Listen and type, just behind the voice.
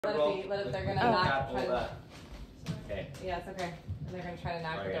What if they're gonna knock? Okay. Yeah, it's okay. And they're gonna try to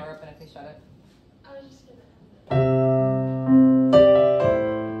knock the door open if we shut it. I was just gonna.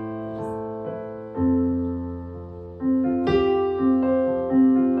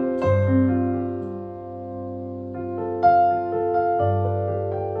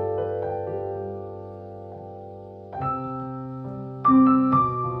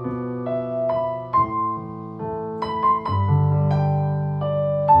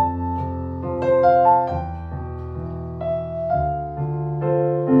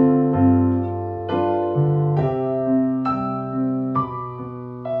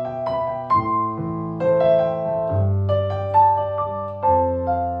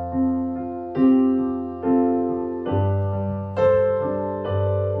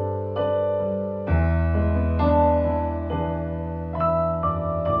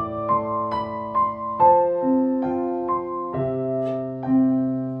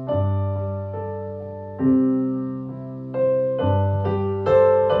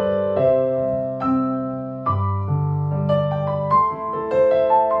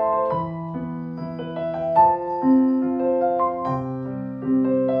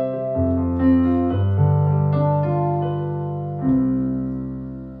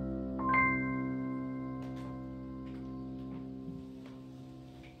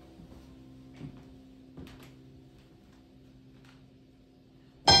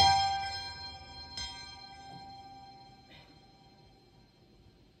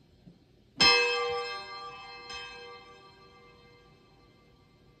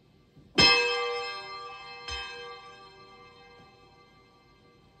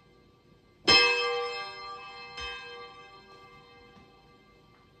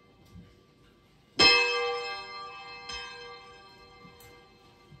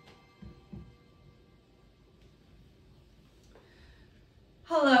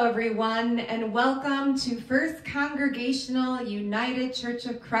 Hello, everyone, and welcome to First Congregational United Church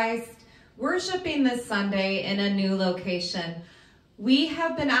of Christ, worshiping this Sunday in a new location. We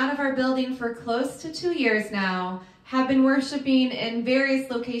have been out of our building for close to 2 years now, have been worshiping in various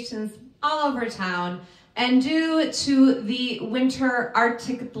locations all over town, and due to the winter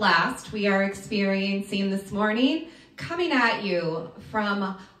Arctic blast we are experiencing this morning, coming at you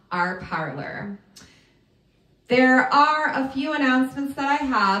from our parlor. There are a few announcements that I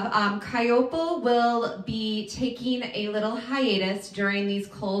have. Kyopo will be taking a little hiatus during these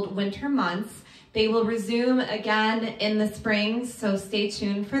cold winter months. They will resume again in the spring, so stay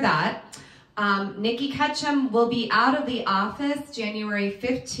tuned for that. Nikki Ketchum will be out of the office January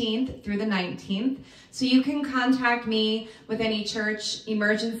 15th through the 19th, so you can contact me with any church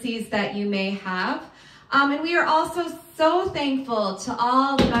emergencies that you may have. And we are also so thankful to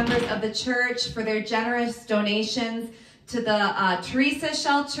all the members of the church for their generous donations to the Teresa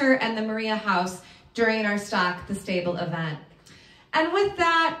Shelter and the Maria House during our Stock the Stable event. And with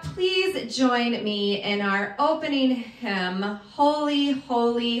that, please join me in our opening hymn, Holy,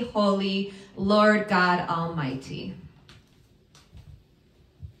 Holy, Holy, Lord God Almighty.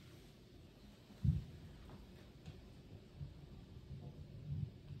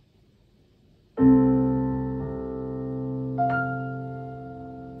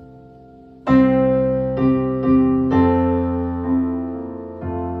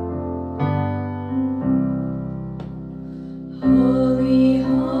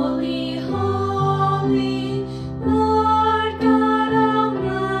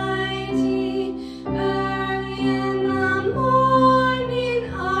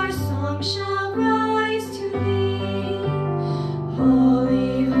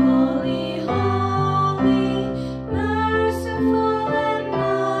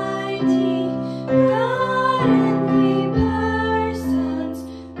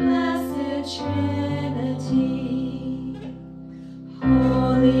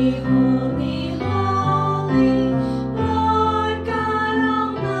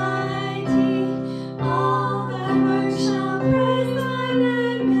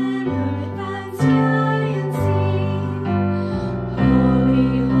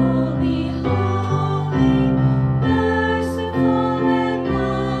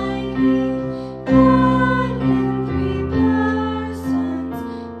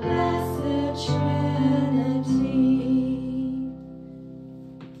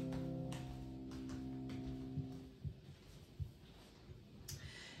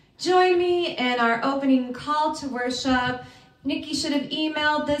 Join me in our opening call to worship. Nikki should have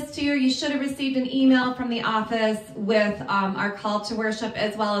emailed this to you. You should have received an email from the office with our call to worship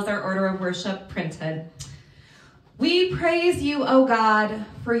as well as our order of worship printed. We praise you, O God,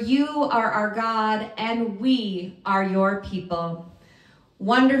 for you are our God and we are your people.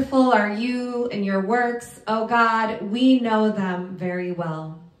 Wonderful are you and your works, O God, we know them very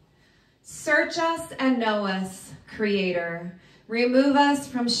well. Search us and know us, Creator. Remove us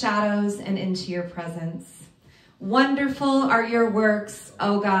from shadows and into your presence. Wonderful are your works,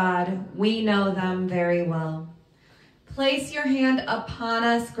 O God, we know them very well. Place your hand upon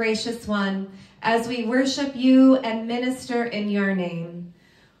us, gracious one, as we worship you and minister in your name.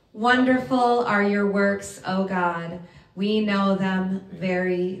 Wonderful are your works, O God, we know them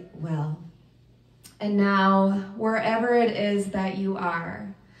very well. And now, wherever it is that you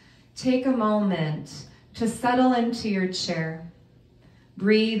are, take a moment to settle into your chair.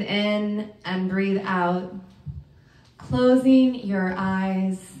 Breathe in and breathe out, closing your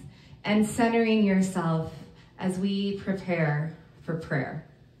eyes and centering yourself as we prepare for prayer.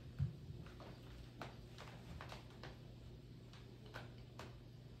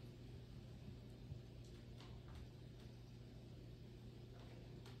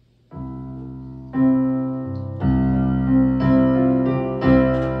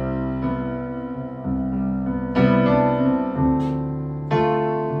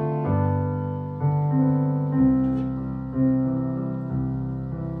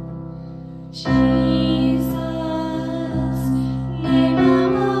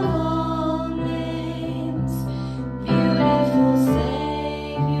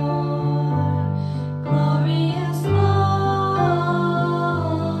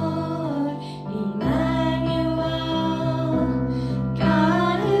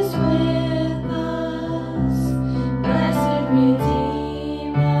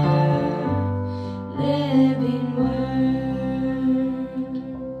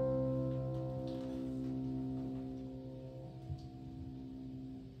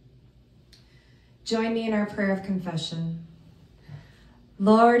 Join me in our prayer of confession.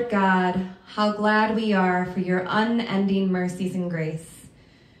 Lord God, how glad we are for your unending mercies and grace,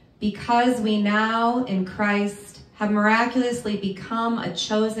 because we now in Christ have miraculously become a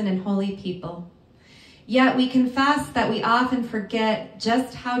chosen and holy people. Yet we confess that we often forget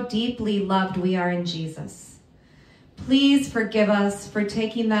just how deeply loved we are in Jesus. Please forgive us for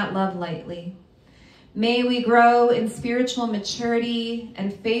taking that love lightly. May we grow in spiritual maturity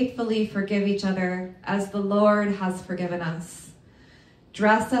and faithfully forgive each other as the Lord has forgiven us.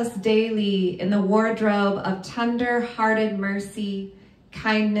 Dress us daily in the wardrobe of tender-hearted mercy,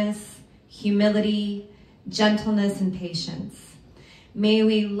 kindness, humility, gentleness, and patience. May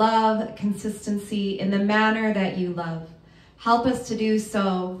we love consistency in the manner that you love. Help us to do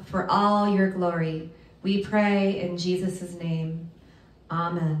so for all your glory. We pray in Jesus' name.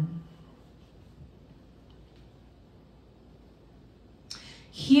 Amen.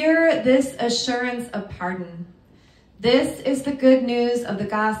 Hear this assurance of pardon. This is the good news of the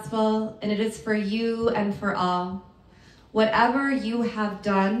gospel, and it is for you and for all. Whatever you have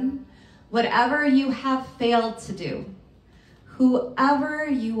done, whatever you have failed to do, whoever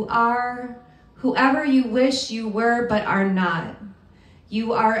you are, whoever you wish you were but are not,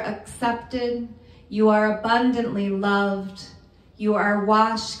 you are accepted, you are abundantly loved, you are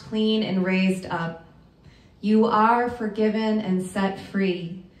washed clean and raised up. You are forgiven and set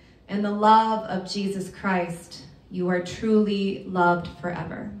free. In the love of Jesus Christ, you are truly loved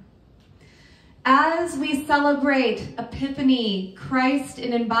forever. As we celebrate Epiphany, Christ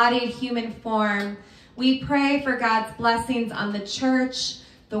in embodied human form, we pray for God's blessings on the church,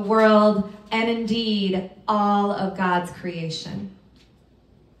 the world, and indeed, all of God's creation.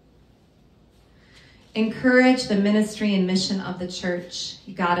 Encourage the ministry and mission of the church,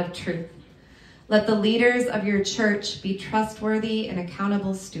 God of truth. Let the leaders of your church be trustworthy and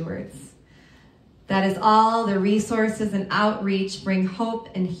accountable stewards. That is all the resources and outreach bring hope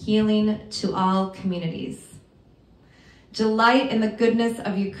and healing to all communities. Delight in the goodness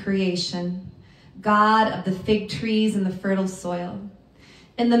of your creation, God of the fig trees and the fertile soil.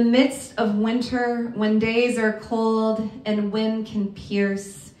 In the midst of winter, when days are cold and wind can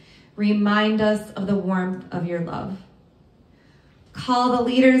pierce, remind us of the warmth of your love. Call the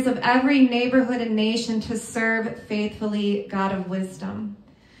leaders of every neighborhood and nation to serve faithfully, God of wisdom.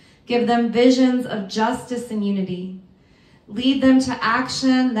 Give them visions of justice and unity. Lead them to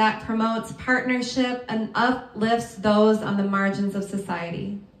action that promotes partnership and uplifts those on the margins of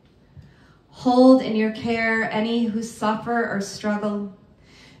society. Hold in your care any who suffer or struggle.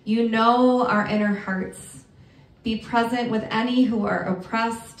 You know our inner hearts. Be present with any who are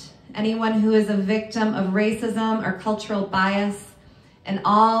oppressed, anyone who is a victim of racism or cultural bias, and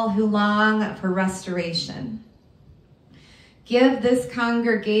all who long for restoration. Give this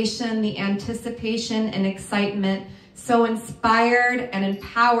congregation the anticipation and excitement so inspired and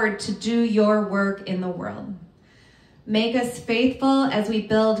empowered to do your work in the world. Make us faithful as we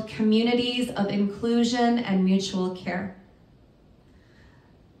build communities of inclusion and mutual care.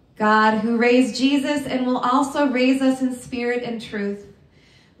 God, who raised Jesus and will also raise us in spirit and truth,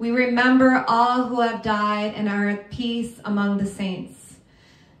 we remember all who have died and are at peace among the saints.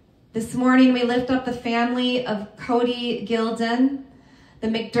 This morning we lift up the family of Kaity Gilden, the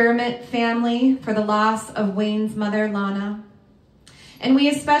McDermott family for the loss of Wayne's mother, Lana. And we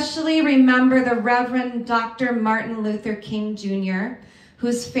especially remember the Reverend Dr. Martin Luther King Jr.,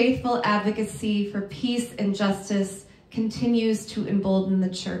 whose faithful advocacy for peace and justice continues to embolden the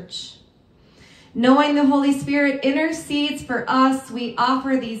church. Knowing the Holy Spirit intercedes for us, we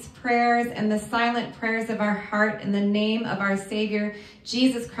offer these prayers and the silent prayers of our heart in the name of our Savior,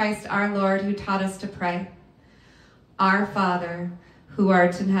 Jesus Christ our Lord, who taught us to pray. Our Father, who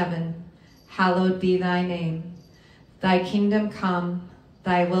art in heaven, hallowed be thy name. Thy kingdom come,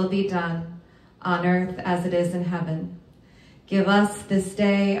 thy will be done, on earth as it is in heaven. Give us this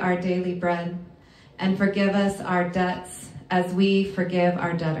day our daily bread, and forgive us our debts as we forgive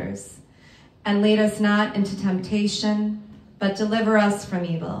our debtors. And lead us not into temptation, but deliver us from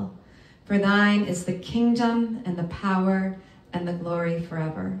evil. For thine is the kingdom and the power and the glory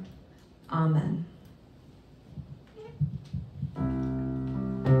forever. Amen.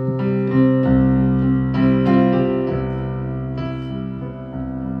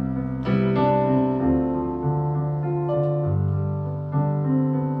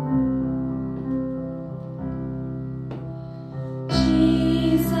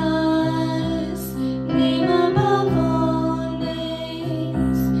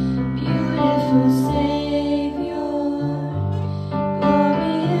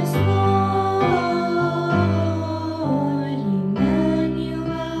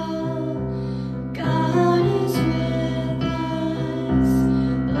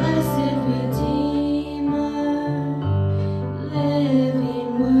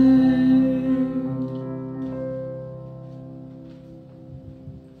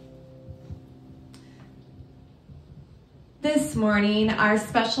 This morning, our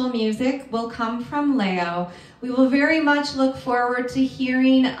special music will come from Leo. We will very much look forward to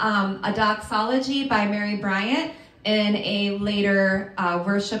hearing a doxology by Mary Bryant in a later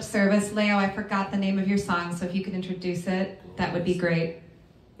worship service. Leo, I forgot the name of your song, so if you could introduce it, that would be great.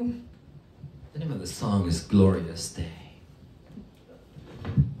 The name of the song is Glorious Day.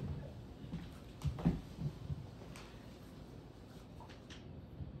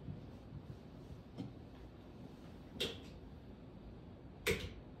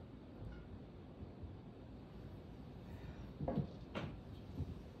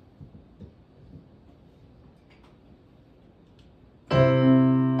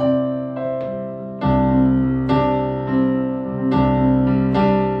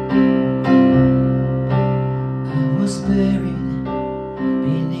 I was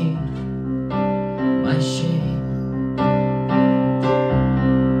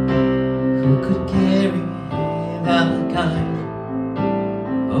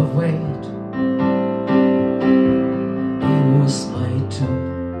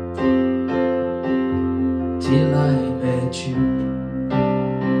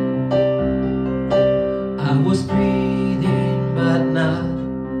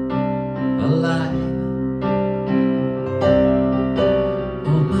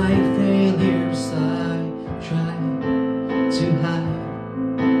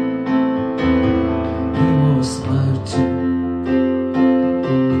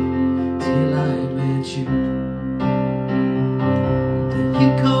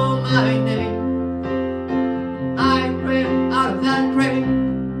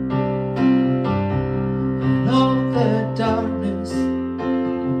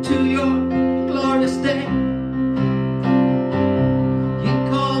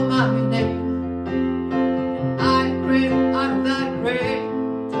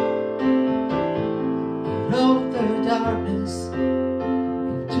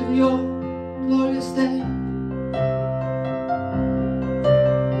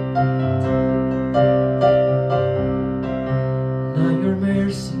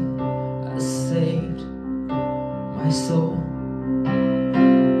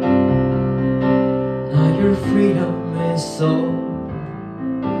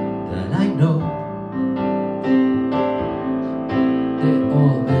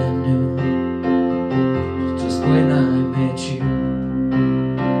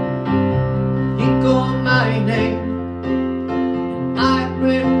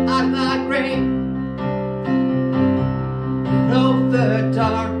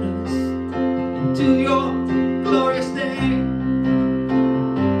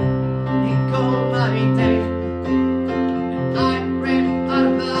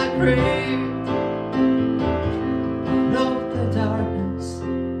grave, out of the darkness,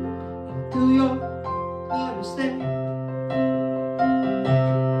 into your glorious day.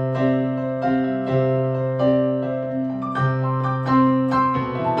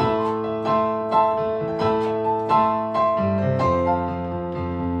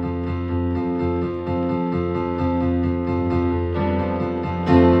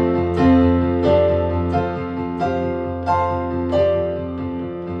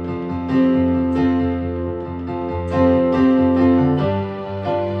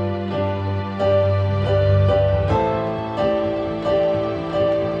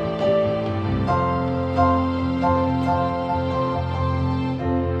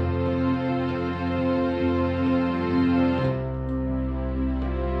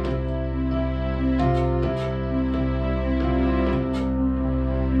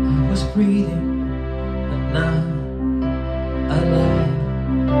 Breathing, but not alive.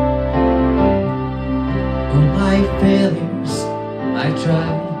 All my failures I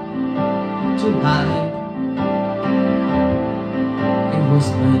tried to hide. It was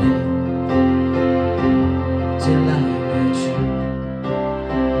my name till I met you.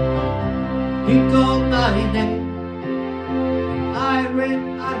 He called my name, and I ran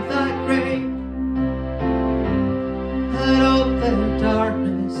out of that grave, out of the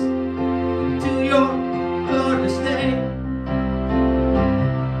darkness, your glorious name.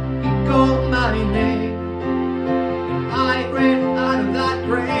 He called my name, and I ran out of that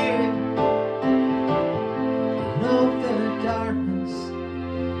grave, out of the darkness,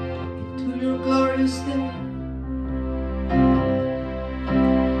 into your glorious name.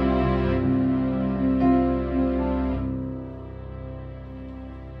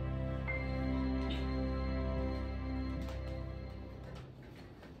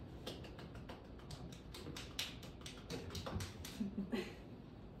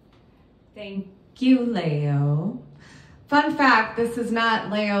 Thank you, Leo. Fun fact, this is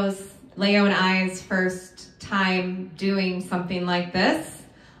not Leo and I's first time doing something like this.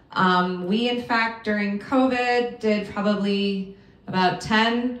 We, in fact, during COVID, did probably about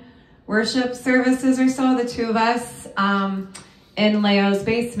 10 worship services or so, the two of us, in Leo's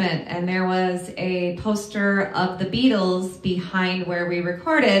basement. And there was a poster of the Beatles behind where we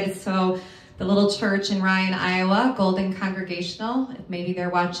recorded. So the little church in Ryan, Iowa, Golden Congregational, if maybe they're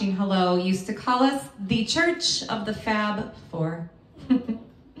watching, hello, used to call us the Church of the Fab Four.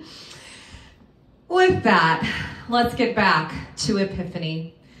 With that, let's get back to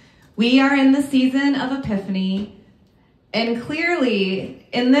Epiphany. We are in the season of Epiphany, and clearly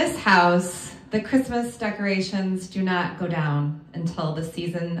in this house, the Christmas decorations do not go down until the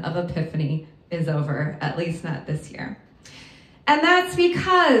season of Epiphany is over, at least not this year. And that's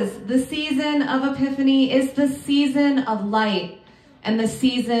because the season of Epiphany is the season of light and the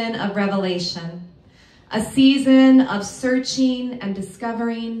season of revelation, a season of searching and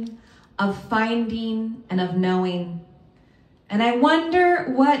discovering, of finding and of knowing. And I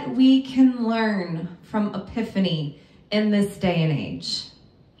wonder what we can learn from Epiphany in this day and age.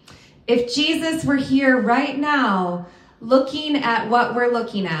 If Jesus were here right now, looking at what we're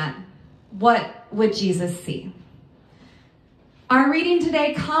looking at, what would Jesus see? Our reading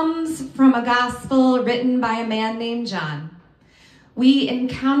today comes from a gospel written by a man named John. We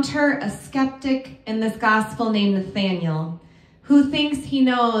encounter a skeptic in this gospel named Nathaniel, who thinks he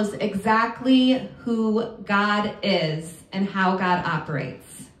knows exactly who God is and how God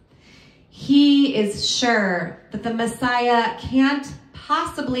operates. He is sure that the Messiah can't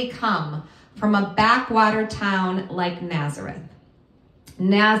possibly come from a backwater town like Nazareth.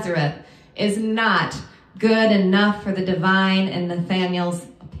 Nazareth is not good enough for the divine in Nathaniel's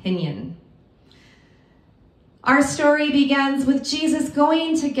opinion. Our story begins with Jesus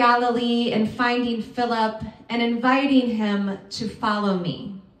going to Galilee and finding Philip and inviting him to follow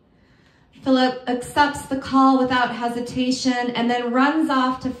me. Philip accepts the call without hesitation and then runs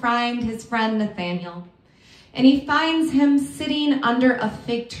off to find his friend Nathaniel. And he finds him sitting under a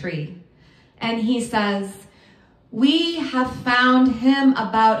fig tree. And he says, "We have found him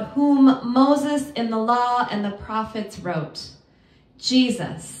about whom Moses in the law and the prophets wrote,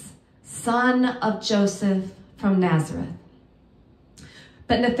 Jesus, son of Joseph from Nazareth."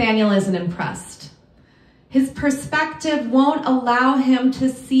 But Nathaniel isn't impressed. His perspective won't allow him to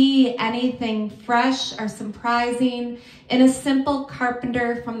see anything fresh or surprising in a simple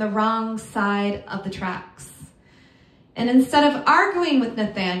carpenter from the wrong side of the tracks. And instead of arguing with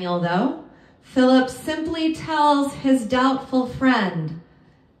Nathaniel, though, Philip simply tells his doubtful friend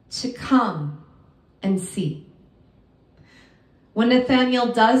to come and see. When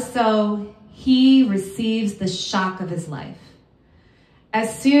Nathaniel does so, he receives the shock of his life.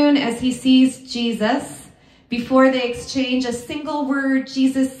 As soon as he sees Jesus, before they exchange a single word,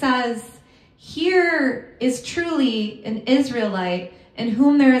 Jesus says, "Here is truly an Israelite in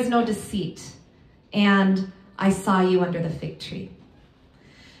whom there is no deceit, and I saw you under the fig tree."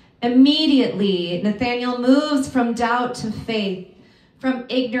 Immediately, Nathanael moves from doubt to faith, from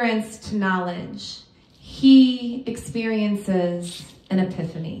ignorance to knowledge. He experiences an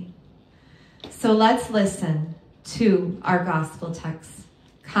epiphany. So let's listen to our gospel text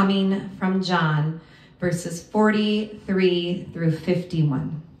coming from John, verses 43 through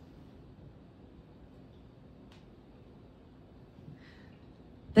 51.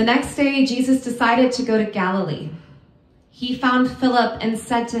 The next day, Jesus decided to go to Galilee. He found Philip and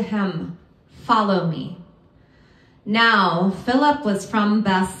said to him, "Follow me." Now, Philip was from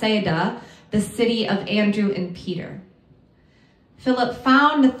Bethsaida, the city of Andrew and Peter. Philip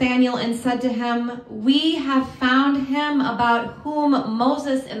found Nathanael and said to him, "We have found him about whom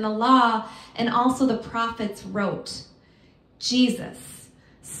Moses in the law and also the prophets wrote, Jesus,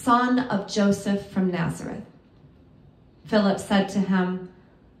 son of Joseph from Nazareth." Philip said to him,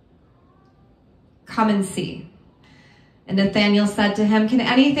 "Come and see." And Nathanael said to him, "Can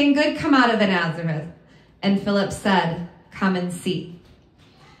anything good come out of Nazareth?" And Philip said, "Come and see."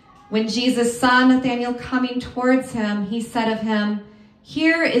 When Jesus saw Nathanael coming towards him, he said of him,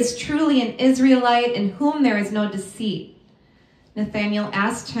 "Here is truly an Israelite in whom there is no deceit." Nathanael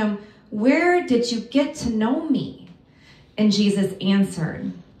asked him, "Where did you get to know me?" And Jesus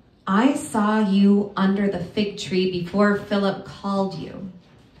answered, "I saw you under the fig tree before Philip called you."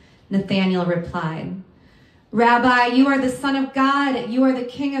 Nathanael replied, "Rabbi, you are the Son of God. You are the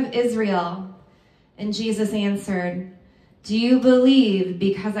King of Israel." And Jesus answered, "Do you believe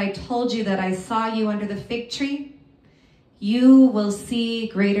because I told you that I saw you under the fig tree? You will see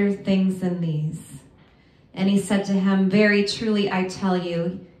greater things than these." And he said to him, "Very truly I tell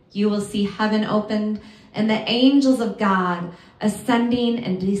you, you will see heaven opened and the angels of God ascending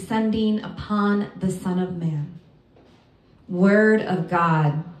and descending upon the Son of Man." Word of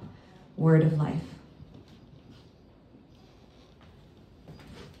God, word of life.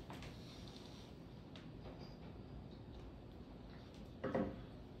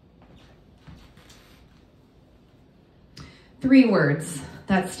 Three words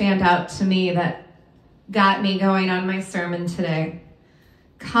that stand out to me that got me going on my sermon today.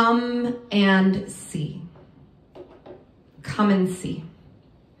 Come and see. Come and see.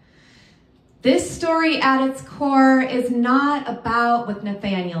 This story at its core is not about what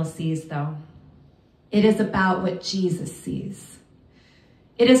Nathanael sees, though. It is about what Jesus sees.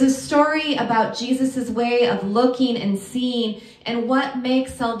 It is a story about Jesus' way of looking and seeing, and what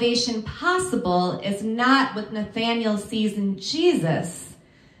makes salvation possible is not what Nathanael sees in Jesus,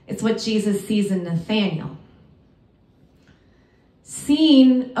 it's what Jesus sees in Nathanael.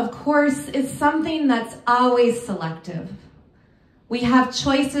 Seeing, of course, is something that's always selective. We have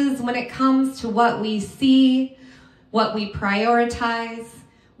choices when it comes to what we see, what we prioritize,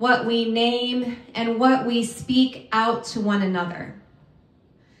 what we name, and what we speak out to one another.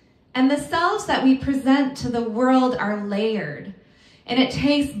 And the selves that we present to the world are layered. And it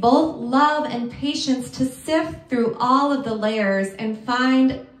takes both love and patience to sift through all of the layers and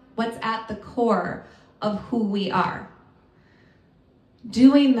find what's at the core of who we are.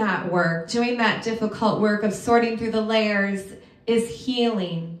 Doing that work, doing that difficult work of sorting through the layers is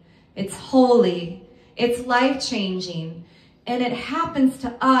healing. It's holy. It's life-changing. And it happens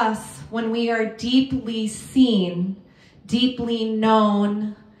to us when we are deeply seen, deeply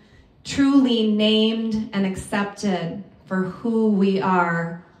known, truly named and accepted for who we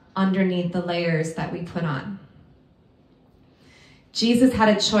are underneath the layers that we put on. Jesus had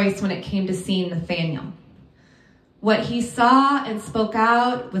a choice when it came to seeing Nathanael. What he saw and spoke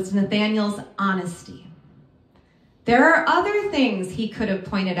out was Nathanael's honesty. There are other things he could have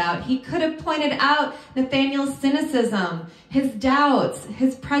pointed out. He could have pointed out Nathanael's cynicism, his doubts,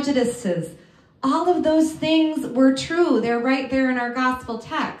 his prejudices. All of those things were true. They're right there in our gospel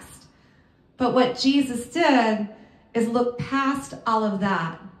text. But what Jesus did is look past all of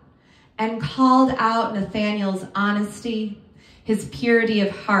that and called out Nathanael's honesty, his purity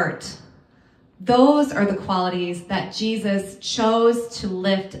of heart. Those are the qualities that Jesus chose to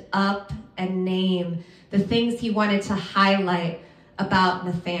lift up and name, the things he wanted to highlight about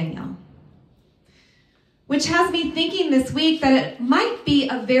Nathanael. Which has me thinking this week that it might be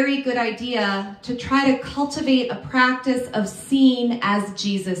a very good idea to try to cultivate a practice of seeing as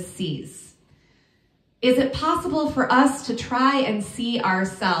Jesus sees. Is it possible for us to try and see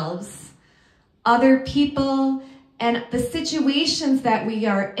ourselves, other people, and the situations that we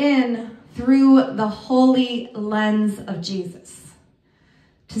are in through the holy lens of Jesus?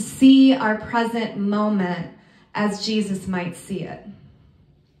 to see our present moment as Jesus might see it.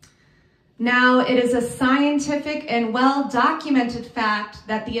 Now, it is a scientific and well-documented fact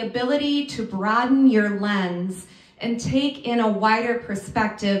that the ability to broaden your lens and take in a wider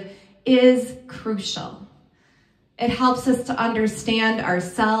perspective is crucial. It helps us to understand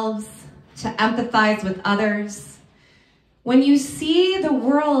ourselves, to empathize with others. When you see the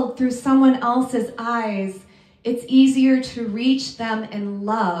world through someone else's eyes, it's easier to reach them in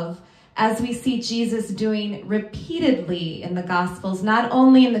love, as we see Jesus doing repeatedly in the Gospels, not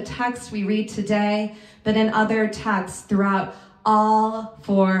only in the text we read today, but in other texts throughout all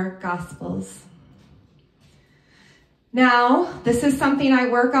 4 Gospels. Now, this is something I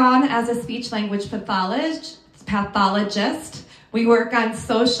work on as a speech-language pathologist. We work on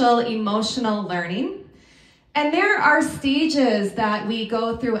social emotional learning. And there are stages that we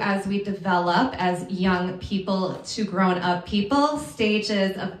go through as we develop as young people to grown-up people,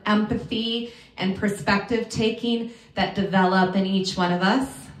 stages of empathy and perspective taking that develop in each one of us.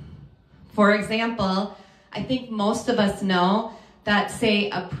 For example, I think most of us know that, say,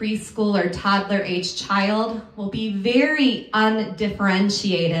 a preschool or toddler-age child will be very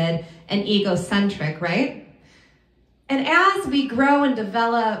undifferentiated and egocentric, right? And as we grow and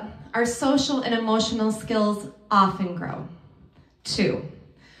develop, our social and emotional skills often grow, too.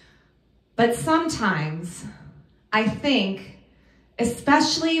 But sometimes, I think,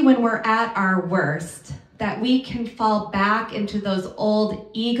 especially when we're at our worst, that we can fall back into those old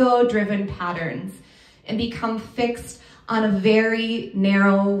ego-driven patterns and become fixed on a very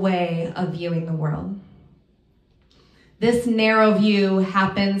narrow way of viewing the world. This narrow view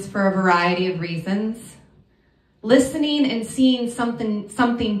happens for a variety of reasons. Listening and seeing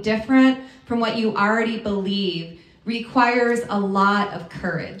something different from what you already believe requires a lot of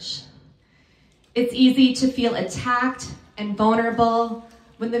courage. It's easy to feel attacked and vulnerable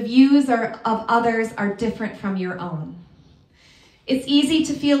when the views of others are different from your own. It's easy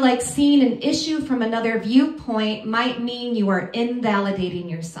to feel like seeing an issue from another viewpoint might mean you are invalidating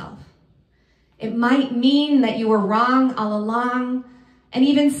yourself. It might mean that you were wrong all along. And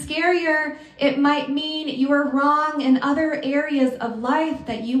even scarier, it might mean you are wrong in other areas of life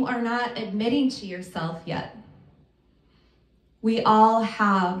that you are not admitting to yourself yet. We all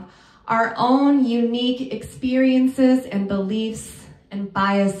have our own unique experiences and beliefs and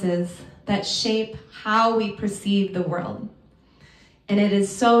biases that shape how we perceive the world. And it is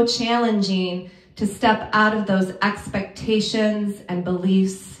so challenging to step out of those expectations and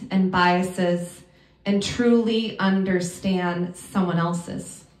beliefs and biases and truly understand someone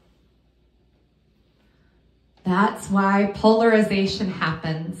else's. That's why polarization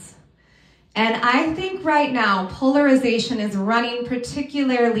happens. And I think right now, polarization is running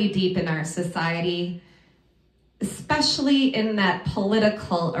particularly deep in our society, especially in that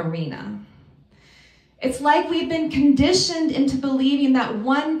political arena. It's like we've been conditioned into believing that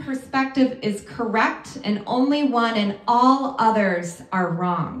one perspective is correct and only one, and all others are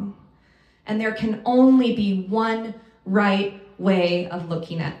wrong. And there can only be one right way of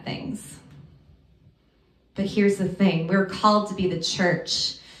looking at things. But here's the thing, we're called to be the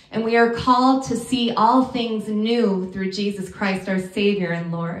church, and we are called to see all things new through Jesus Christ, our Savior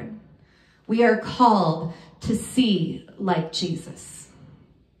and Lord. We are called to see like Jesus.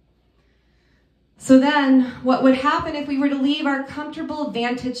 So then, what would happen if we were to leave our comfortable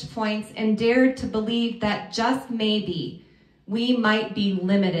vantage points and dared to believe that just maybe we might be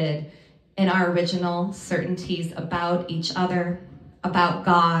limited in our original certainties about each other, about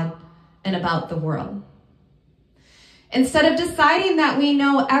God, and about the world? Instead of deciding that we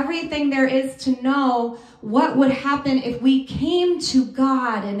know everything there is to know, what would happen if we came to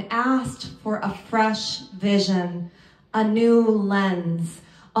God and asked for a fresh vision, a new lens,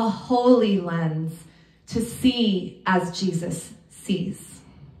 a holy lens, to see as Jesus sees?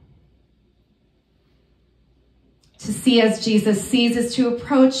 To see as Jesus sees is to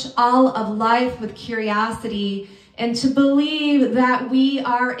approach all of life with curiosity and to believe that we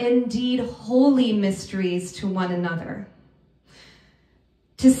are indeed holy mysteries to one another.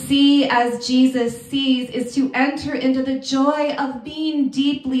 To see as Jesus sees is to enter into the joy of being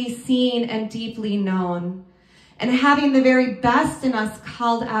deeply seen and deeply known, and having the very best in us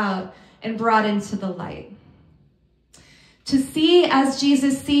called out and brought into the light. To see as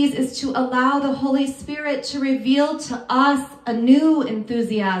Jesus sees is to allow the Holy Spirit to reveal to us a new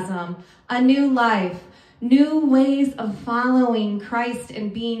enthusiasm, a new life, new ways of following Christ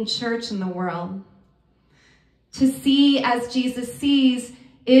and being church in the world. To see as Jesus sees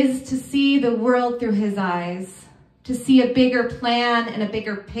is to see the world through his eyes, to see a bigger plan and a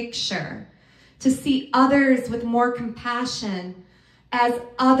bigger picture, to see others with more compassion, as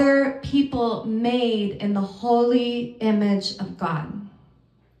other people made in the holy image of God.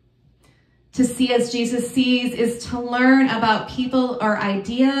 To see as Jesus sees is to learn about people or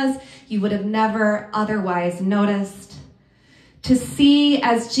ideas you would have never otherwise noticed. To see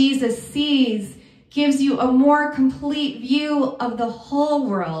as Jesus sees gives you a more complete view of the whole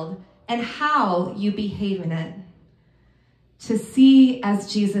world and how you behave in it. To see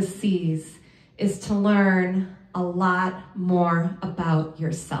as Jesus sees is to learn a lot more about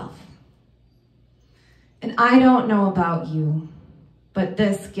yourself. And I don't know about you, but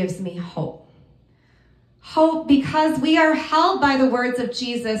this gives me hope. Hope because we are held by the words of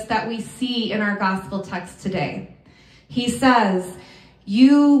Jesus that we see in our gospel text today. He says,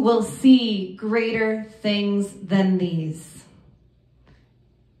 "You will see greater things than these."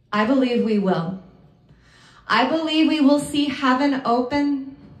 I believe we will. I believe we will see heaven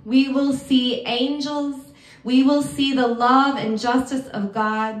open. We will see angels. We will see the love and justice of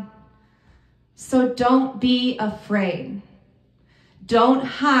God. So don't be afraid. Don't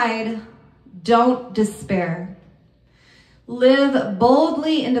hide. Don't despair. Live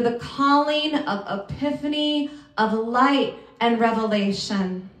boldly into the calling of epiphany, of light and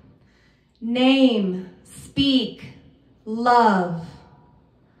revelation. Name, speak, love.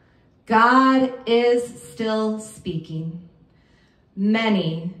 God is still speaking.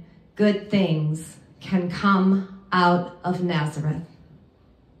 Many good things can come out of Nazareth.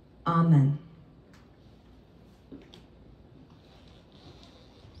 Amen.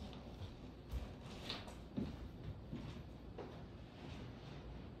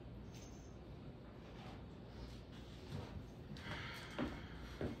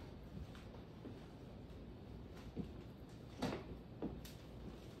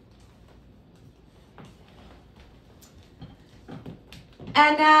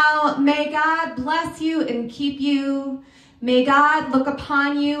 And now, may God bless you and keep you. May God look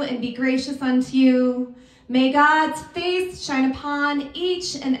upon you and be gracious unto you. May God's face shine upon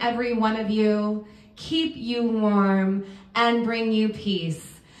each and every one of you, keep you warm, and bring you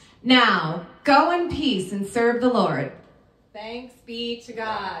peace. Now, go in peace and serve the Lord. Thanks be to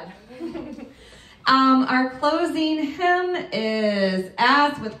God. Our closing hymn is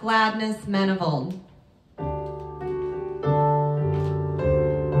 "As with Gladness Men of Old."